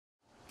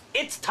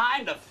It's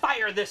time to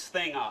fire this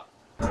thing up.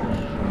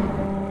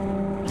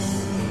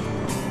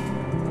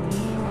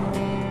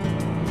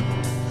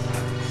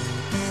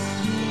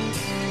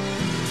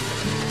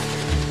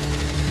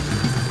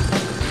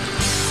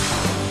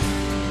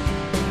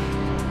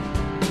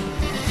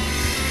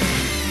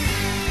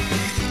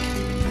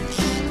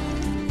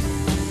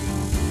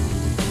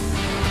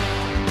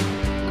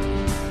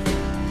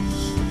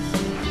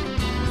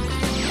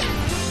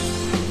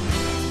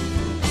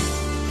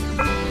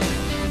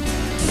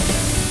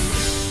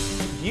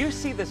 You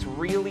see this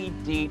really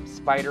deep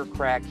spider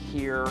crack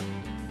here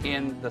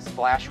in the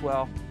splash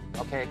well,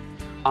 okay,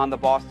 on the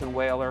Boston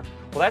Whaler?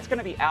 Well, that's going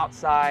to be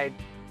outside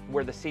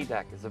where the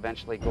SeaDek is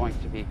eventually going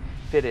to be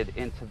fitted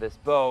into this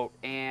boat.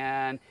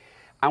 And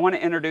I want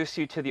to introduce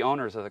you to the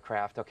owners of the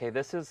craft, okay?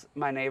 This is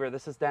my neighbor.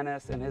 This is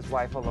Dennis and his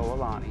wife,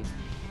 Alani.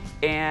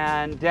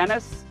 And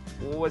Dennis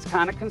was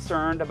kind of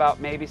concerned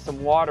about maybe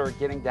some water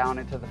getting down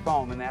into the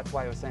foam, and that's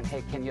why I was saying,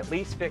 hey, can you at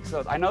least fix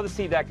those? I know the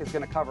SeaDek is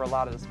going to cover a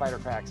lot of the spider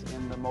cracks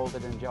in the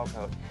molded in gel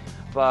coat,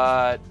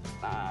 but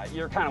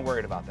you're kind of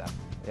worried about that.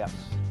 Yes.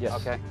 Yes.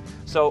 Okay.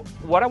 So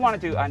what I want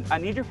to do, I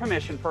need your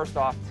permission first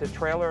off to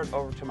trailer it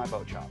over to my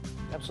boat shop.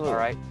 Absolutely. All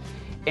right.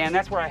 And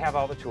that's where I have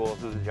all the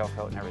tools and the gel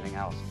coat and everything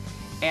else.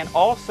 And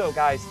also,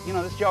 guys, you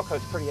know, this gel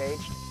coat's pretty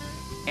aged,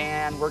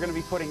 and we're going to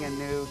be putting in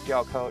new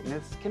gel coat, and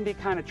this can be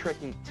kind of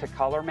tricky to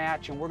color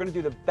match, and we're going to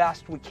do the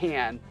best we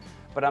can,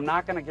 but I'm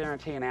not going to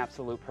guarantee an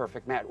absolute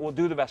perfect match. We'll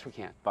do the best we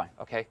can. Fine.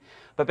 Okay.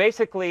 But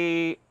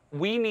basically,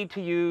 we need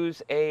to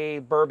use a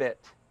burbot,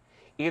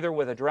 either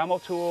with a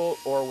Dremel tool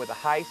or with a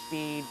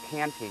high-speed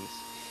handpiece,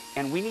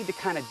 and we need to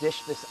kind of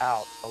dish this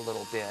out a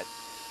little bit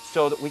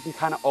so that we can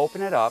kind of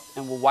open it up,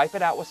 and we'll wipe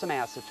it out with some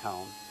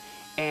acetone.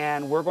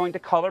 And we're going to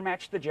color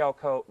match the gel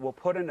coat. We'll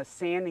put in a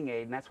sanding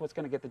aid, and that's what's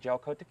going to get the gel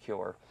coat to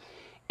cure.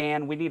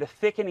 And we need a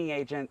thickening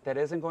agent that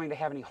isn't going to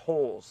have any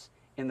holes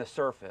in the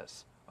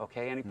surface,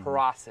 okay, any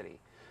porosity.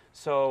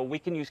 So we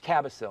can use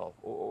Cabasil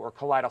or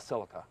colloidal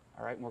silica,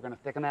 all right? And we're going to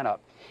thicken that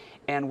up.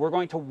 And we're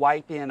going to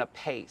wipe in a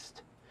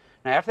paste.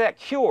 Now, after that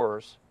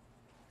cures,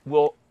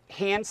 we'll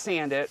hand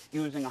sand it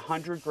using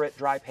 100 grit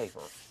dry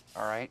paper,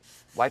 all right?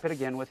 Wipe it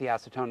again with the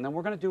acetone, and then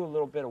we're going to do a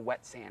little bit of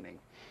wet sanding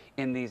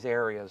in these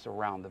areas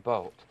around the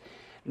boat.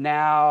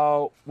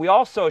 Now, we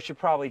also should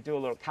probably do a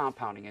little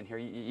compounding in here.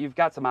 You've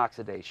got some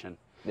oxidation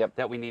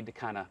that we need to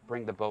kind of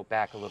bring the boat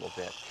back a little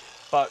bit.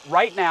 But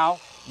right now,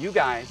 you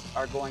guys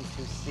are going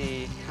to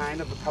see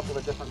kind of a couple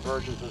of different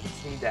versions of the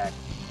SeaDek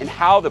and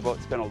how the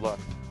boat's going to look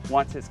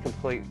once it's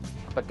complete.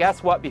 But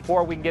guess what?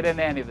 Before we can get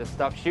into any of this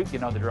stuff, shoot, you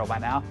know the drill by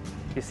now.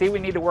 You see, we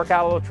need to work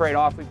out a little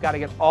trade-off. We've got to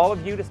get all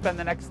of you to spend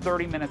the next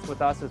 30 minutes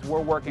with us as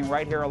we're working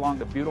right here along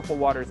the beautiful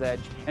water's edge.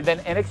 And then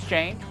in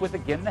exchange, with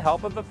again the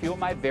help of a few of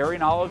my very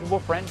knowledgeable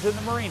friends in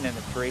the marine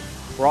industry,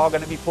 we're all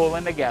going to be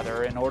pulling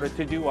together in order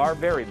to do our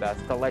very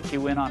best to let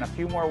you in on a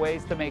few more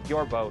ways to make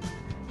your boat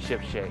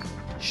ship-shape.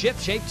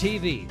 ShipShape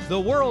TV, the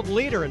world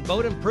leader in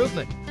boat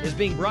improvement, is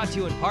being brought to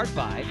you in part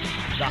by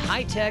the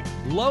high-tech,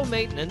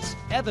 low-maintenance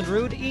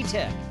Evinrude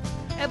E-Tech.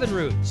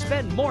 Evinrude,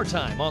 spend more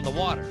time on the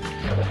water.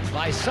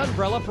 By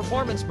Sunbrella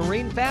Performance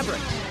Marine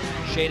Fabrics,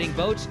 shading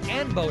boats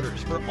and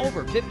boaters for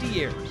over 50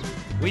 years.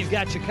 We've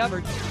got you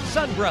covered,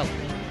 Sunbrella.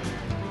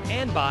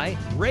 And by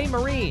Ray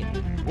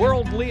Marine,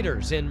 world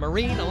leaders in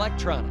marine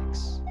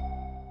electronics.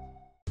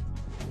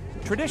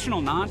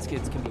 Traditional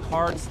non-skids can be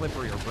hard,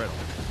 slippery, or brittle.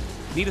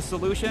 Need a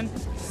solution?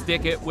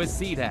 Stick it with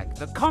SeaDek,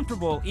 the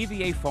comfortable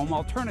EVA foam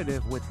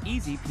alternative with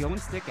easy peel and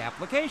stick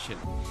application.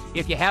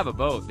 If you have a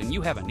boat, then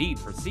you have a need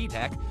for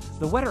SeaDek.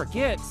 The wetter it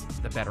gets,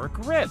 the better it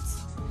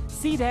grips.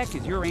 SeaDek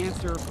is your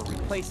answer for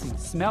replacing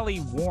smelly,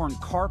 worn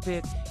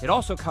carpet. It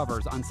also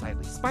covers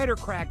unsightly spider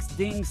cracks,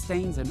 dings,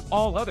 stains, and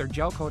all other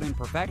gel coat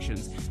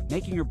imperfections,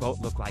 making your boat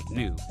look like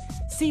new.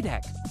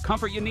 SeaDek,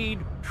 comfort you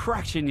need,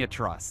 traction you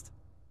trust.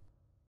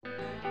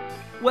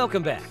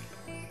 Welcome back.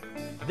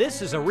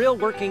 This is a real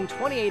working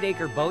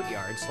 28-acre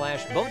boatyard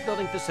 / boat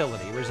building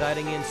facility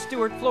residing in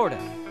Stuart, Florida.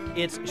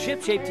 It's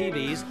ShipShape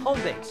TV's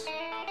home base.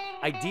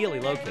 Ideally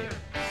located,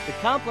 the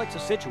complex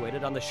is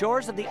situated on the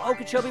shores of the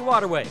Okeechobee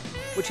Waterway,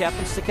 which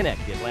happens to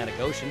connect the Atlantic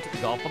Ocean to the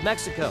Gulf of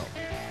Mexico.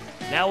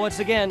 Now, once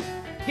again,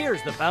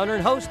 here's the founder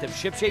and host of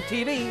ShipShape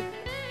TV,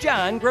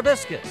 John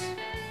Grabiscus.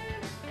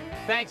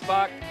 Thanks,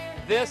 Buck.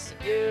 This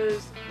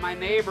is my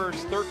neighbor's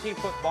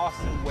 13-foot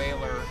Boston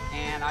Whaler,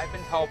 and I've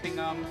been helping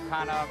him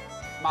kind of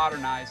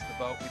modernize the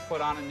boat. We put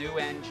on a new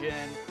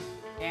engine,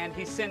 and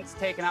he's since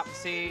taken out the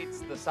seats,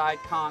 the side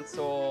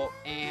console,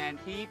 and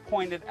he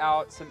pointed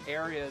out some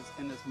areas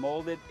in this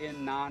molded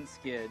in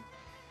non-skid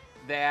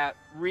that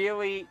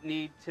really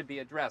need to be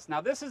addressed. Now,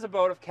 this is a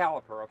boat of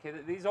caliper, okay?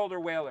 These older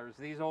Whalers,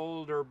 these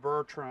older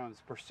Bertrams,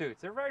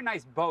 Pursuits, they're very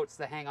nice boats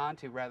to hang on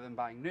to rather than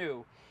buying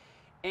new.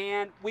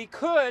 And we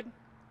could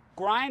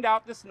grind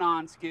out this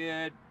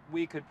non-skid,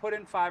 we could put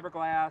in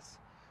fiberglass,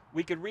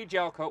 we could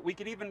re-gel coat, we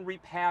could even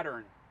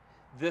repattern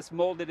this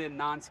molded in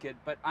non-skid,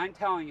 but I'm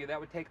telling you that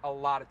would take a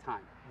lot of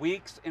time,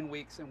 weeks and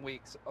weeks and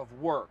weeks of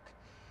work.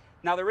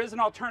 Now there is an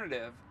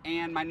alternative,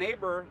 and my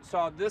neighbor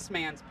saw this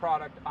man's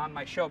product on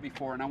my show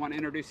before, and I want to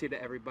introduce you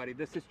to everybody.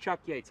 This is Chuck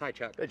Yates. Hi,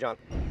 Chuck. Hey, John.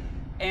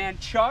 And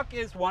Chuck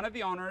is one of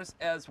the owners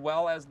as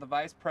well as the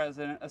vice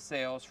president of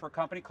sales for a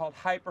company called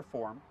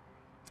Hyperform.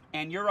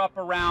 And you're up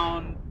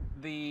around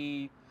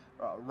the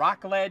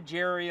Rock Ledge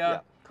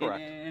area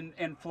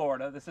in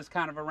Florida. This is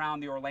kind of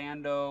around the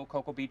Orlando,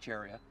 Cocoa Beach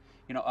area,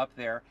 you know, up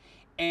there.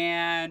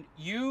 And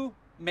you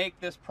make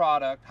this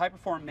product,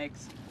 Hyperform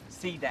makes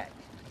SeaDek.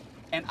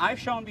 And I've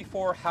shown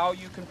before how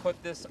you can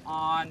put this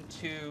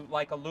onto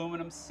like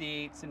aluminum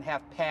seats and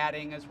have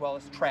padding as well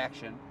as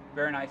traction.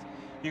 Very nice.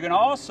 You can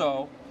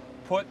also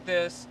put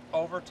this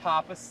over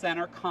top of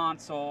center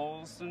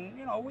consoles, and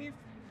you know, we've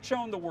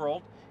shown the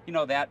world, you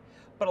know that.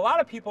 But a lot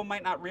of people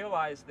might not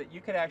realize that you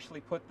could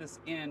actually put this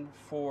in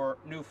for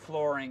new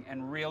flooring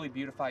and really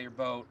beautify your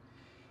boat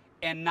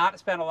and not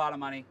spend a lot of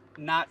money,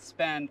 not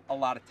spend a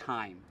lot of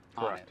time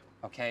on it,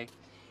 okay?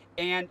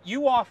 And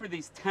you offer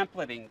these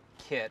templating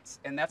kits,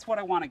 and that's what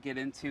I want to get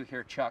into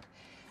here, Chuck.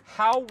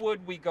 How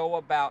would we go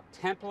about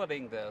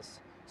templating this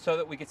so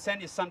that we could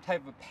send you some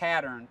type of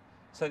pattern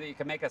so that you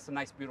can make us a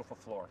nice, beautiful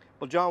floor?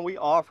 Well, John, we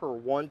offer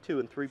 1, 2,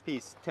 and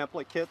 3-piece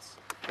template kits.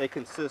 They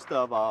consist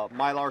of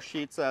Mylar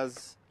sheets,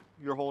 as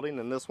you're holding,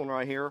 and this one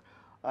right here,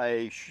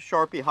 a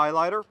Sharpie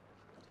highlighter,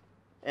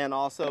 and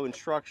also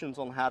instructions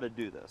on how to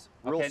do this.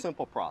 Real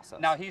simple process.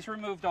 Now he's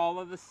removed all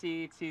of the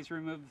seats, he's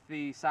removed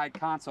the side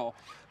console,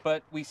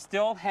 but we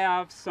still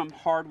have some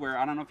hardware.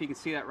 I don't know if you can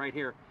see that right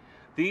here.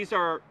 These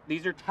are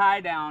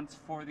tie downs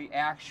for the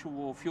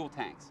actual fuel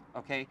tanks,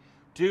 okay?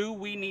 Do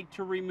we need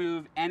to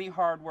remove any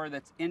hardware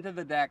that's into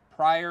the deck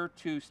prior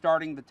to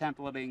starting the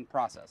templating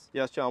process?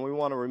 Yes, John, we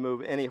want to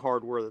remove any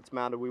hardware that's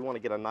mounted. We want to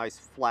get a nice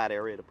flat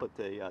area to put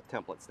the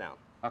templates down.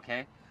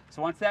 Okay,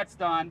 so once that's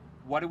done,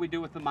 what do we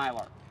do with the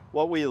Mylar?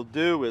 What we'll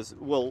do is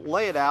we'll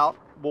lay it out.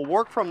 We'll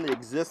work from the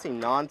existing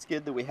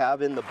non-skid that we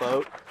have in the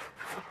boat.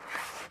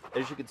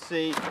 As you can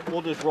see,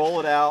 we'll just roll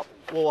it out.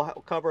 We'll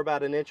cover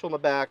about 1 inch on the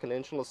back, 1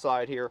 inch on the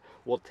side here.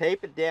 We'll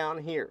tape it down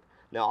here.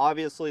 Now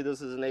obviously this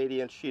is an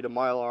 80-inch sheet of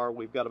Mylar.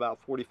 We've got about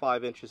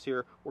 45 inches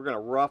here. We're going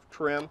to rough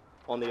trim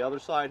on the other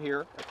side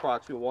here,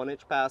 approximately 1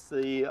 inch past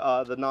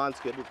the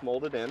non-skid that's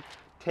molded in.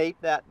 Tape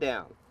that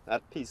down.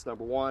 That's piece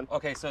number 1.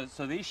 Okay, so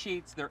these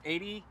sheets, they're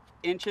 80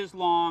 inches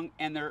long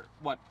and they're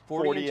what,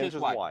 40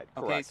 inches wide?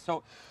 Okay, correct.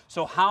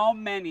 so how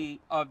many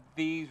of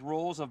these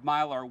rolls of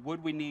Mylar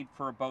would we need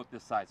for a boat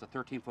this size, a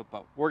 13-foot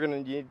boat? We're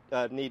going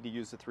to need to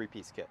use a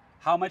 3-piece kit.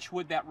 How much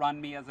would that run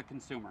me as a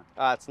consumer?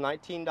 It's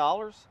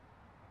 $19.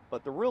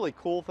 But the really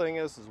cool thing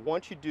is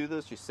once you do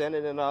this, you send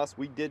it in to us,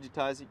 we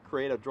digitize it,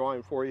 create a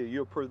drawing for you,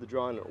 you approve the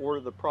drawing and order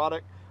the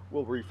product,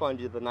 we'll refund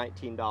you the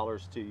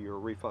 $19 to your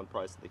refund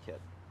price of the kit.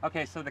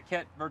 Okay, so the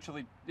kit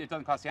virtually, it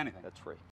doesn't cost you anything. That's free.